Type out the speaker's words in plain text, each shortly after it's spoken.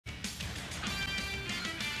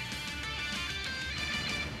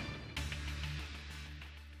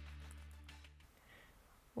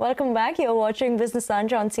Welcome back. You're watching Business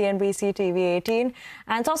Lunch on CNBC-TV18.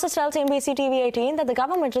 And sources tell CNBC-TV18 that the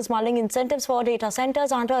government is mulling incentives for data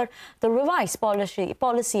centers under the revised policy.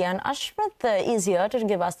 And Ashmit is here to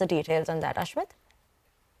give us the details on that. Ashmit?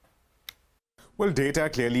 Well, data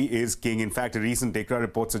clearly is king. In fact, a recent ICRA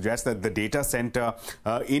report suggests that the data center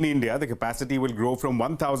in India, the capacity will grow from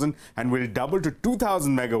 1,000 and will double to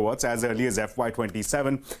 2,000 megawatts as early as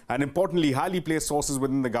FY27. And importantly, highly placed sources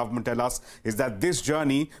within the government tell us is that this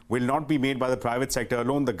journey will not be made by the private sector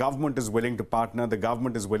alone. The government is willing to partner. The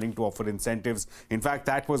government is willing to offer incentives. In fact,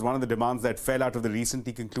 that was one of the demands that fell out of the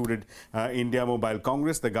recently concluded India Mobile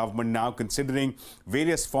Congress. The government now considering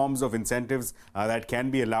various forms of incentives that can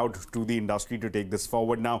be allowed to the industry to take this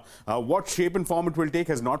forward. Now, what shape and form it will take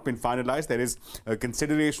has not been finalized. There is a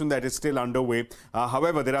consideration that is still underway.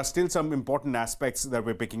 However, there are still some important aspects that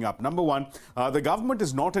we're picking up. Number one, the government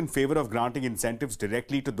is not in favor of granting incentives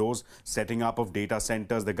directly to those setting up of data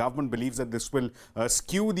centers. The government believes that this will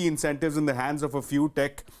skew the incentives in the hands of a few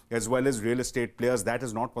tech as well as real estate players. That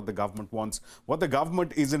is not what the government wants. What the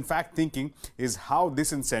government is in fact thinking is how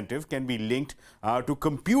this incentive can be linked to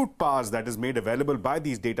compute powers that is made available by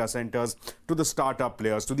these data centers to the startup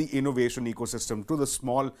players, to the innovation ecosystem, to the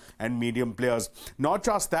small and medium players. Not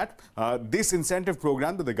just that, this incentive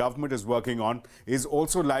program that the government is working on is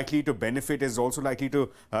also likely to benefit, is also likely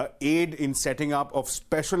to aid in setting up of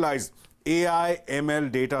specialized AI,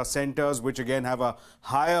 ML data centers, which again have a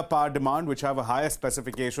higher power demand, which have a higher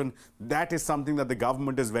specification. That is something that the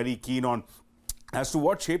government is very keen on. As to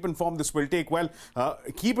what shape and form this will take, well,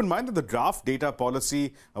 keep in mind that the draft data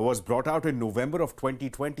policy was brought out in November of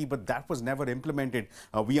 2020, but that was never implemented.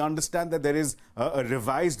 We understand that there is a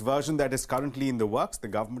revised version that is currently in the works. The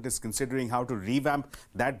government is considering how to revamp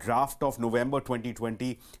that draft of November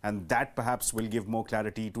 2020, and that perhaps will give more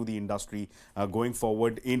clarity to the industry going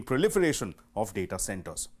forward in proliferation of data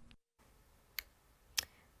centers.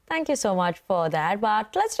 Thank you so much for that.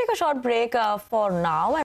 But let's take a short break for now.